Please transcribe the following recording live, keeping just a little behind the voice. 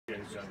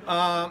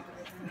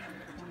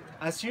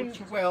As you,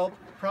 well,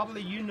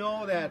 probably you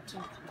know that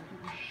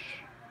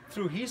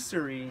through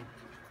history,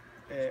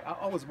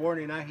 I was born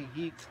in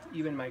Ajijic,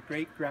 even my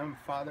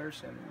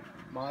great-grandfathers and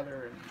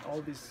mother and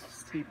all these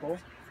people.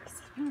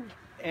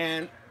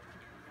 And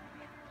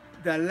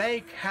the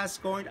lake has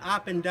gone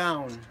up and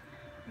down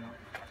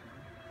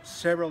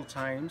several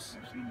times.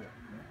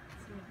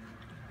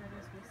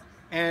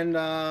 And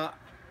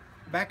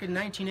back in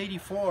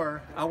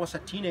 1984, I was a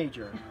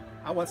teenager.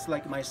 I was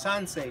like my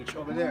son's age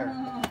over there,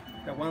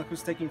 the one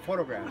who's taking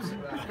photographs.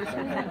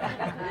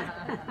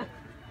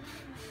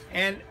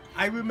 And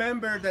I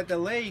remember that the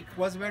lake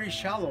was very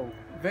shallow,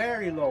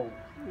 very low,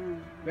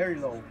 very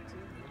low.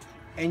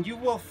 And you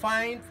will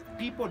find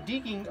people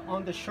digging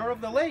on the shore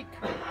of the lake.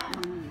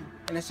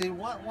 And I said,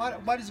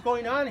 what is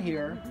going on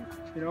here?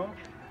 You know,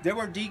 they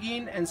were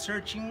digging and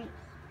searching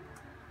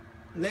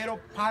little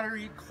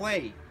pottery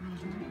clay.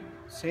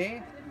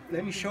 See?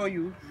 Let me show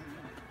you.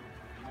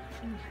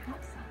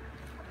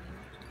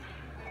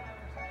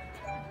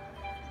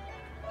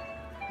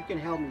 You can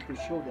help me to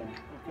show them,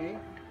 okay?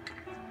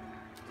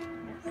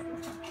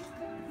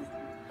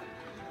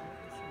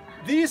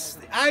 This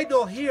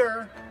idol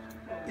here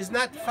is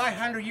not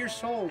 500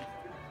 years old.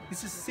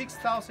 This is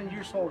 6,000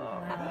 years old.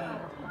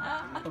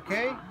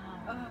 Okay?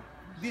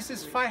 This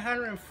is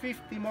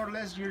 550 more or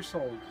less years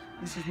old.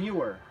 This is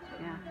newer.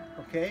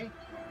 Okay?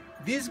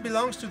 This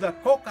belongs to the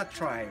Coca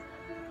tribe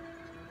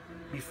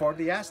before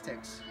the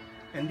Aztecs.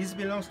 And this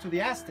belongs to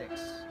the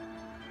Aztecs.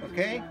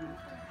 Okay?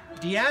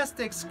 The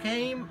Aztecs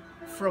came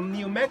from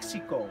New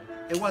Mexico.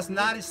 It was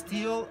not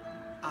still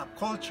a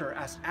culture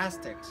as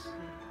Aztecs.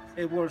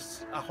 It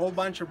was a whole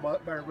bunch of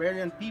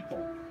barbarian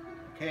people.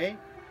 Okay?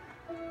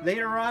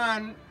 Later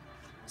on,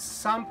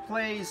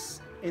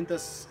 someplace in the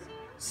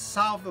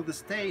south of the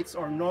states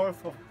or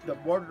north of the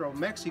border of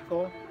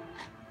Mexico,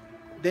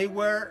 they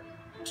were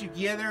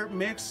together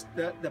mixed,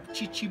 the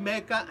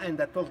Chichimeca and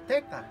the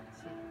Tolteca.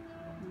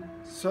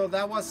 So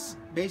that was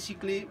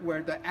basically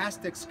where the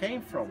Aztecs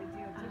came from.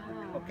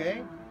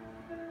 Okay?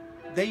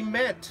 They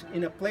met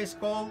in a place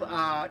called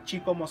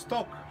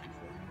Chicomostoc,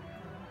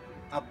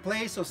 a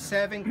place of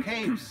 7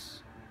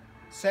 caves.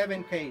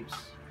 7 caves.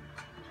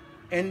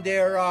 And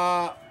their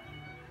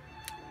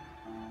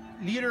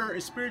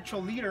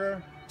spiritual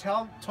leader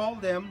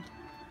told them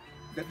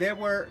that there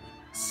were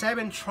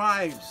 7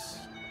 tribes.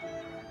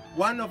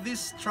 One of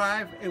these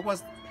tribes, it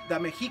was the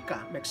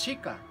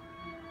Mexica.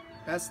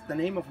 That's the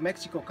name of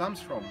Mexico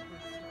comes from.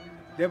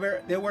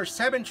 There were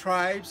 7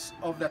 tribes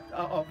of the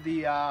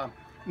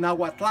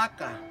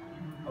Nahuatlaca,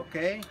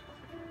 okay?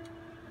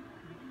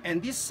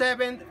 And these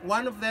 7,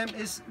 one of them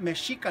is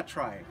Mexica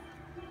tribe.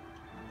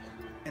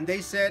 And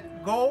they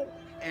said, go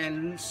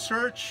and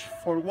search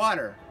for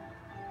water.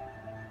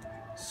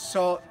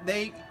 So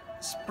they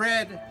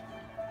spread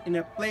in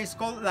a place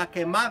called La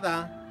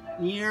Quemada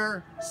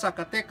near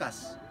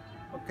Zacatecas,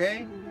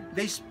 okay?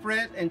 They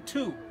spread in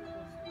two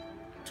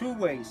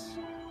ways.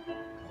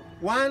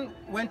 One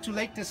went to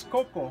Lake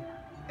Texcoco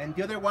and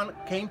the other one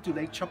came to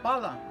Lake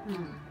Chapala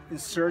in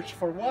search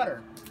for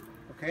water,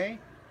 okay?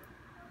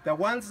 The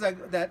ones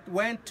that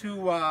went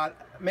to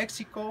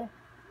Mexico,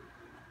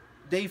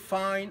 they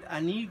find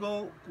an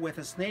eagle with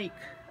a snake,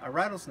 a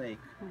rattlesnake.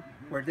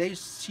 Where they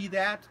see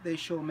that, they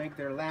shall make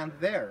their land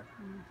there,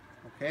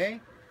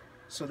 okay?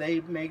 So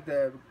they make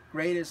the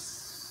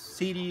greatest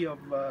city of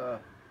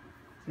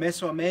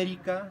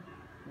Mesoamerica,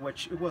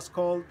 which it was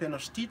called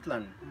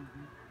Tenochtitlan,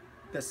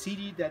 the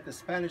city that the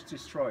Spanish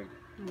destroyed,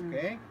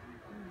 okay?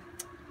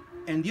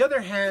 On the other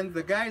hand,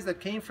 the guys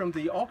that came from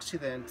the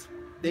Occident,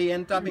 they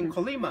end up in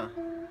Colima.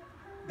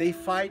 They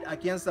fight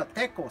against the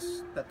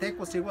Tecos. The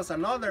Tecos, it was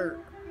another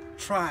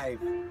tribe,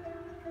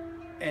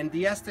 and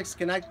the Aztecs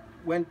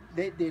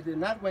they did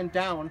not went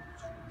down.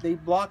 They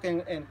blocked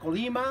in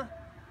Colima,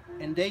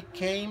 and they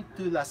came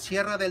to La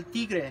Sierra del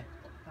Tigre,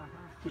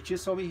 which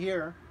is over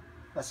here,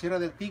 La Sierra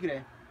del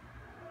Tigre,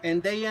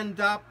 and they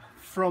end up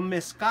from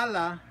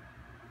Mezcala.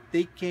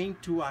 They came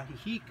to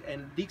Ajijic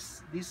and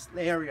these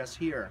areas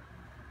here.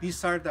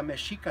 These are the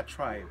Mexica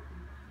tribe.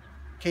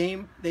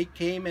 They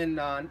came in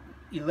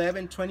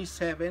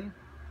 1127.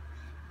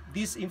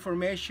 This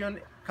information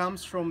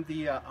comes from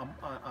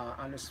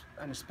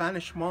a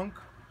Spanish monk.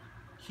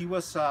 He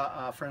was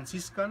a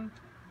Franciscan.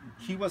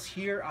 He was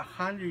here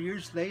 100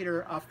 years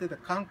later after the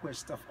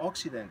conquest of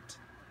Occident,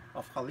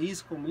 of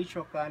Jalisco,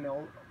 Michoacan,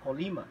 and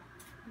Colima.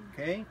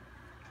 Okay?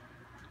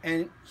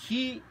 And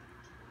he,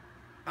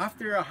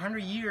 after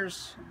 100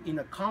 years in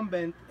a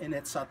convent in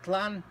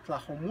Etzatlan,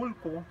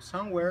 Tlajomulco,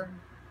 somewhere,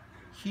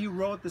 he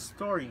wrote the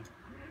story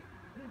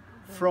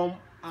from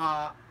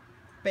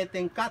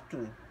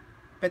Petencatl.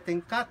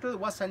 Petencatl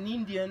was an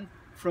Indian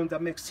from the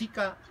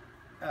Mexica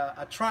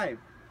tribe.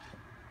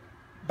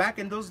 Back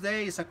in those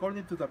days,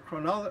 according to the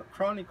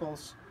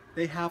chronicles,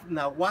 they have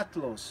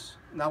Nahuatlos.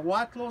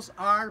 Nahuatlos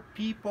are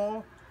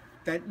people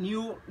that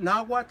knew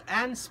Nahuatl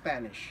and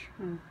Spanish.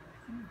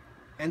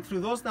 And through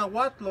those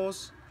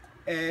Nahuatlos,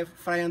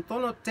 Fray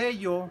Antonio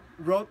Tello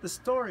wrote the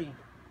story.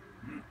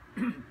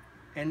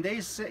 And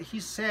he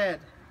said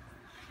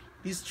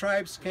these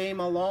tribes came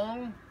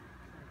along,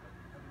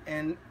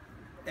 and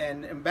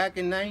back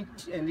in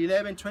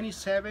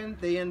 1127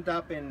 they end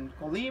up in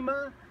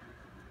Colima.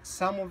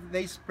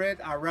 They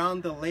spread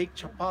around the Lake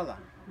Chapala.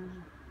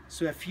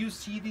 So if you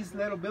see these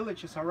little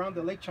villages around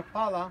the Lake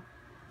Chapala,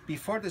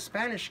 before the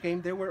Spanish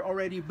came, there were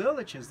already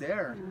villages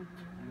there,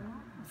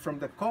 from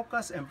the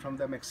Cocas and from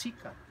the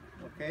Mexica.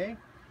 Okay,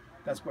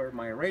 that's where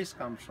my race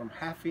comes from,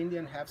 half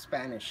Indian, half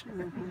Spanish.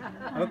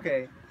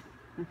 Okay,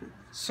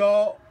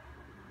 so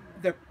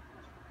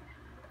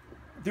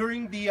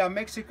during the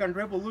Mexican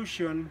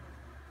Revolution,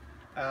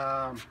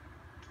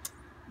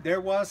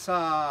 there was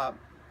I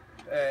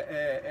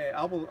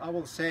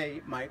will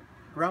say, my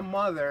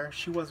grandmother,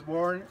 she was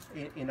born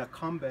in a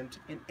convent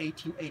in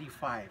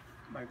 1885,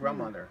 my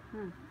grandmother.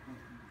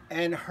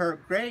 And her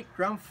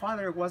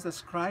great-grandfather was a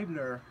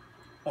scrivener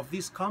of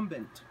this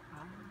convent.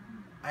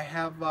 I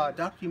have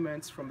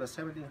documents from the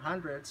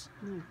 1700s,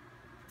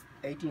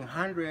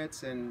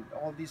 1800s, and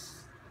all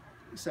this.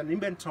 It's an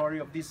inventory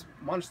of this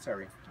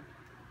monastery.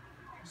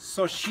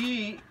 So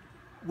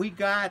we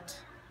got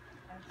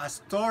a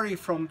story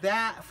from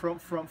that, from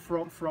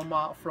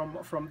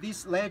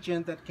this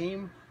legend that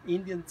came,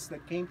 Indians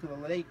that came to the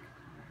lake.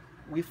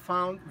 We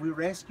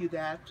rescued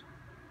that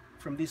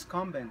from this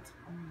convent.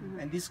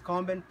 And this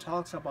convent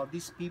talks about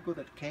these people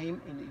that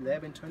came in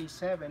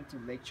 1127 to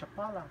Lake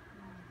Chapala.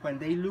 When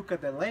they look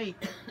at the lake,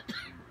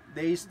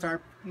 they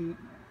start,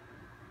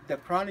 the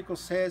chronicle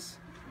says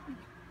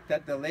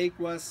that the lake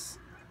was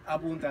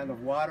abundant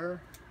of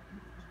water,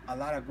 a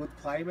lot of good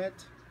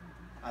climate,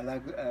 a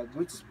lot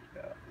good,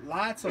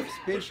 lots of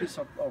species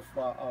of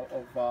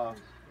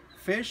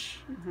fish,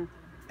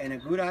 and a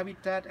good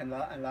habitat, and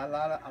a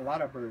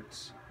lot of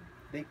birds.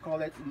 They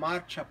call it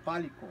Mar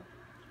Chapalico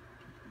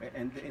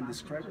in the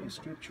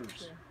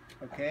scriptures.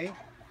 Okay,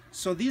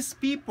 so these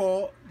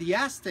people, the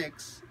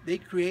Aztecs, they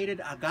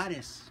created a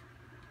goddess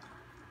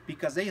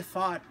because they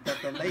thought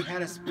that the lake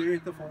had a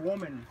spirit of a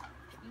woman.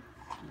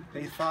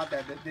 They thought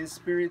that this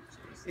spirit,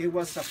 it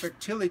was a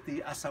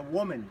fertility as a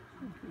woman.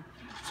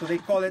 So they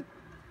call it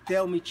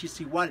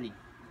Teomichisiwali.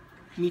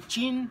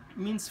 Michin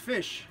means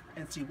fish,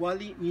 and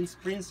Siwali means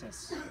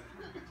princess.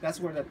 That's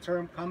where the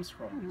term comes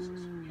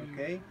from.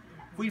 Okay,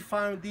 we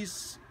found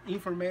this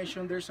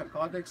information. There's a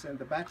codex in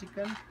the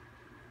Vatican,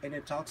 and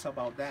it talks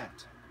about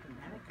that.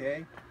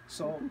 Okay,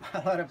 so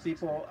a lot of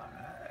people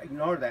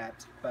ignore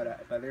that,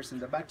 but there's in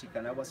the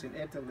Vatican. I was in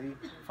Italy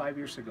 5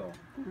 years ago.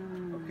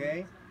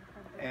 Okay,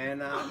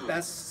 and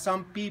that's,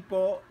 some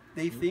people,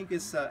 they think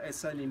it's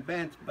an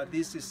invent, but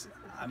this is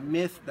a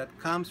myth that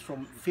comes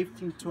from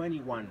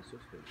 1521.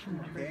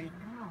 Okay,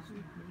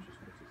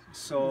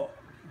 so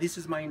this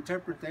is my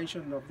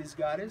interpretation of this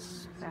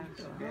goddess.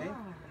 Okay,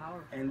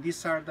 and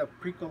these are the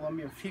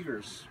pre-Columbian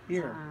figures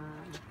here.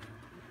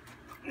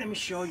 Let me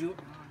show you.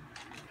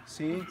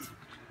 See?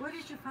 Where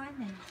did you find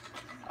them?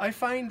 I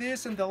find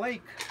this in the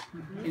lake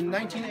in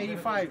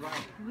 1985.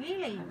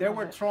 Really? They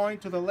were thrown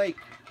to the lake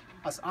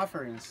as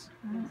offerings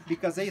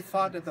because they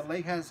thought that the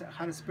lake had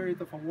a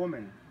spirit of a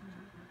woman.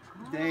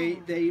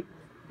 They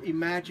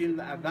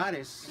imagined a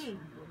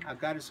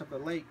goddess of the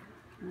lake.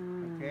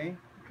 Okay,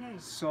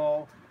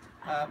 so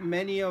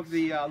many of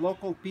the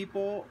local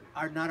people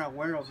are not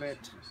aware of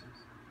it.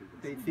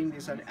 They think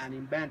it's an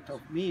invent of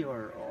me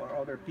or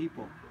other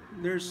people.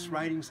 There's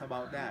writings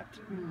about that.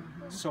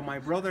 So my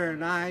brother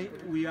and I,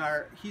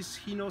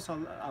 he knows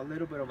a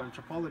little bit of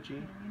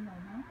anthropology,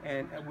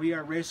 and we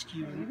are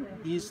rescuing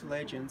these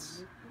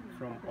legends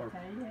from our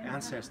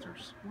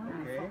ancestors.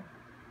 Okay.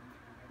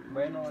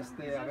 Bueno, a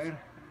ver.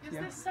 Is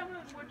this some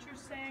of what you're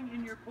saying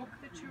in your book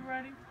that you're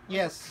writing?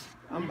 Yes,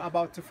 I'm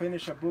about to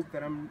finish a book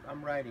that I'm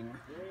writing.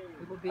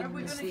 It will be in the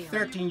museum.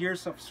 13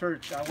 years of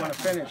search. I want to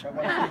finish. Are you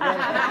going to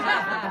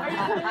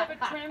have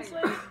it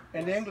translated?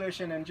 In English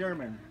and in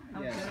German.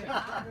 Yes.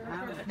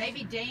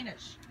 Maybe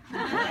Danish.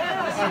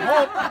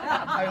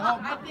 I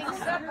hope. I think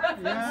so.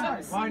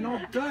 Yeah. Why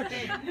not Dutch?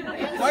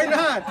 Why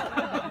not?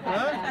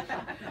 Huh?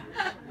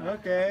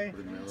 Okay.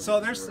 So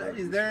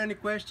is there any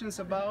questions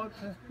about?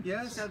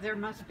 Yes. So there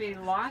must be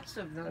lots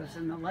of those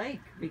in the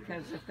lake,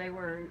 because if they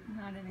were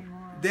Not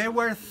anymore. There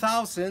were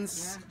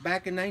thousands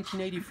back in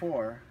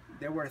 1984.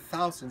 There were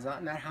thousands,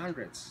 not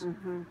hundreds.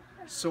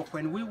 So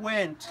when we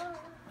went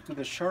to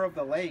the shore of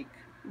the lake,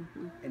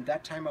 in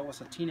that time I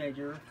was a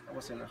teenager. I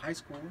was in high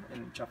school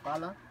in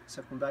Chapala,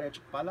 Secundaria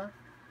Chapala,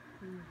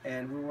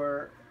 and we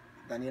were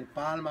Daniel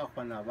Palma,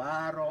 Juan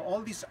Navarro,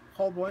 all these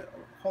whole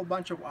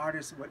bunch of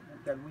artists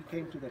that we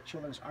came to the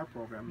children's art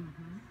program.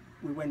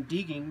 We went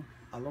digging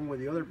along with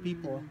the other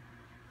people.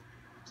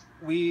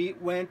 We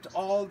went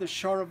all the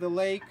shore of the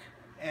lake,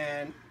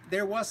 and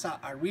there was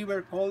a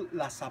river called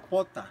La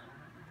Zapota.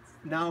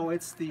 Now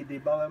it's the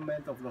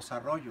development of Los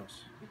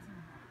Arroyos.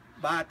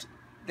 But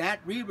that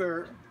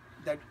river,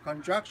 the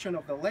conjunction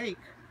of the lake,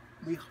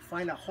 we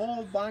find a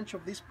whole bunch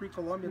of this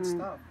pre-Columbian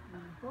stuff.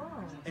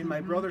 And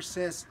my brother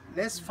says,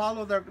 let's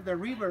follow the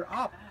river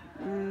up.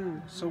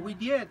 So we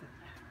did.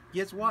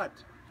 Guess what?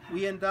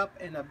 We end up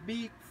in a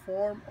big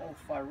form of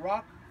a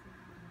rock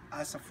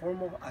as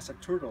a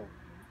turtle.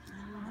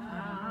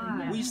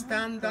 we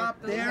stand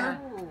up there.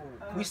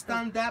 We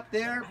stand up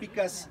there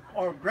because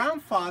our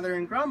grandfather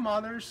and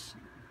grandmothers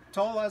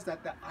told us that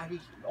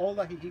all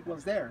the Ajijic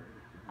was there.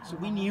 So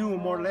we knew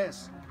more or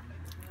less.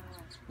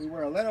 We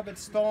were a little bit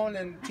stoned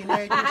and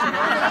teenagers and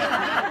all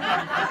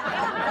that.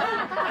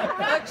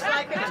 Looks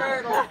like a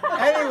turtle.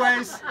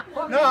 Anyways,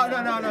 no.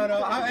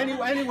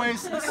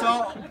 Anyways,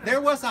 so there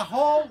was a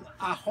whole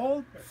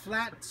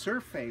flat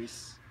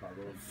surface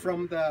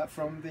from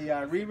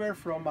the river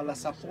from La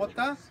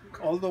Zapota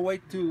all the way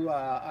to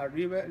el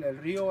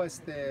río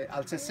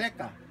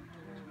Alceseca.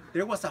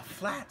 There was a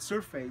flat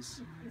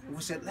surface.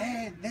 We said,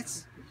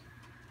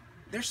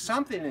 there's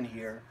something in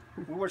here.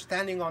 We were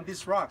standing on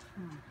this rock.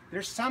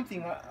 There's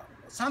something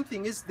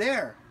is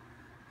there.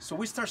 So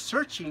we start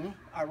searching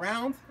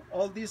around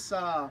all this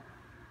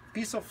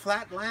piece of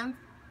flat land.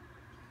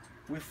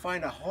 We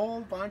find a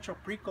whole bunch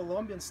of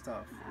pre-Columbian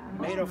stuff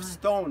made of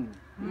stone.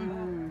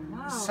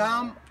 Wow.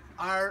 Some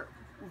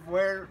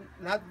were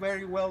not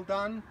very well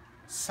done.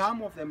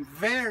 Some of them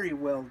very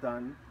well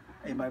done.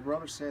 And my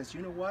brother says,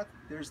 you know what?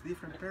 There's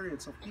different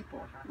periods of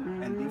people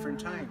and different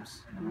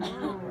times.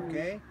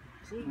 Okay?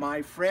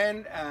 My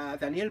friend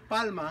Daniel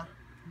Palma,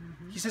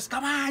 he says,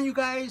 come on, you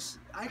guys,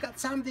 I got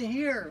something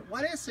here.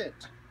 What is it?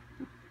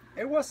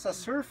 It was a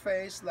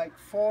surface like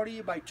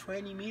 40 by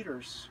 20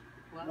 meters,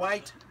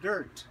 white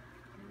dirt.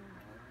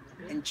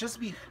 And just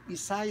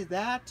beside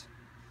that,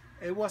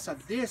 it was a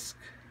disc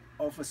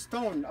of a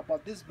stone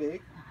about this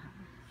big,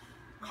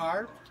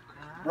 carved,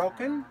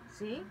 broken.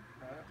 See?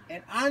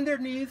 And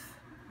underneath,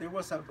 there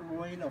was a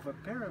ruin of a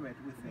pyramid,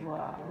 we think.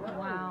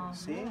 Wow.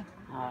 See?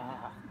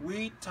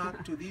 We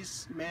talked to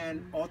this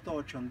man,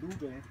 Otto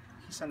Chondube.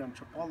 He's an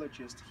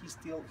anthropologist.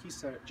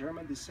 He's a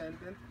German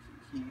descendant.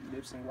 He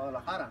lives in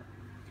Guadalajara.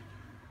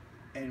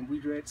 And we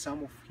read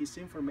some of his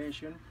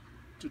information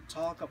to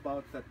talk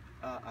about that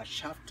a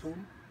shaft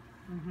tomb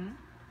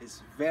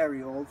is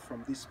very old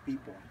from these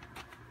people.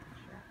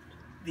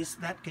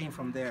 That came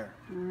from there.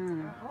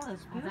 Oh,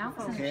 that's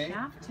beautiful. Okay.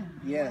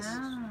 Yes.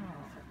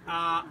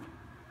 Wow.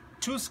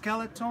 2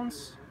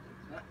 skeletons,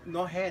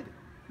 no head.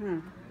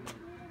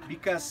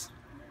 Because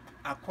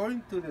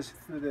according to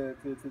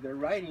the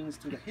writings,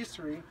 to the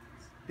history,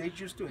 they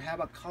used to have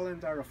a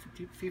calendar of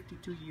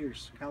 52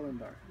 years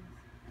calendar.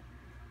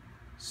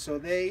 So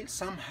they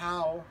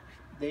somehow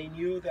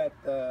knew that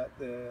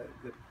the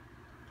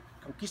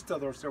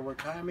conquistadors that were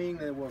coming,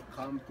 they will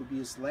come to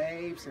be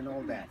slaves and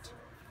all that.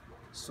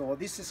 So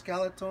these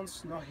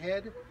skeletons, no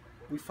head,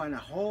 we find a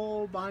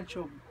whole bunch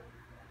of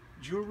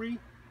jewelry,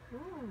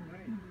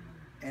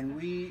 and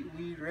we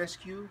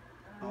rescue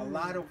a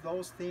lot of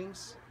those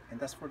things, and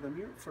that's for the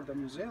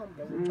museum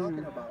that we're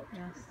talking about.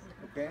 Yes.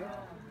 Okay?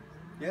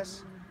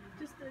 Yes?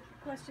 Just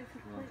a question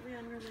completely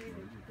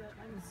unrelated, but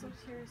I'm so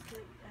curious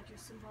at your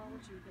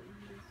symbology that you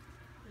use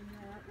in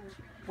your artwork.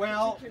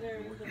 Well,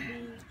 particularly the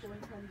bee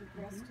going from the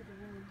breast to the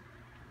womb.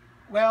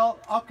 well,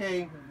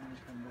 okay.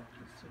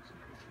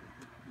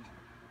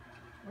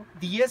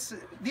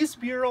 This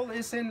mural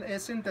is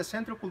in the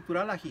Centro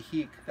Cultural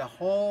Ajijic, the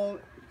whole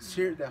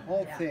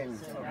thing,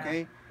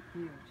 okay?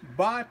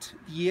 But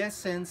the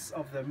essence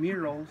of the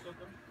mural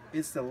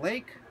is the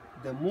lake,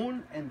 the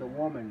moon, and the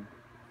woman.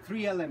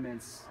 3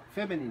 elements,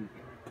 feminine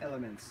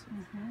elements.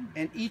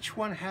 And each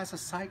one has a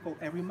cycle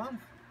every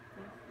month.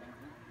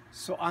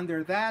 So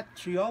under that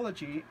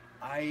trilogy,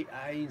 I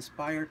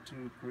inspired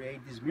to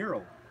create this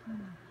mural.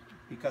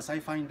 Because I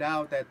find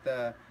out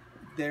that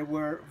they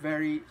were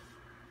very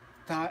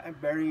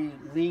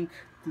linked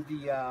to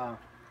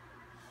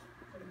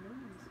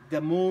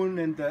the moon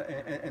and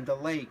the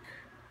lake.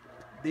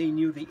 They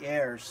knew the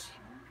airs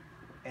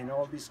and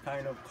all this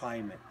kind of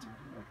climate.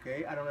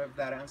 Okay, I don't know if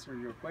that answers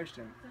your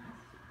question.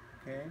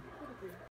 Okay.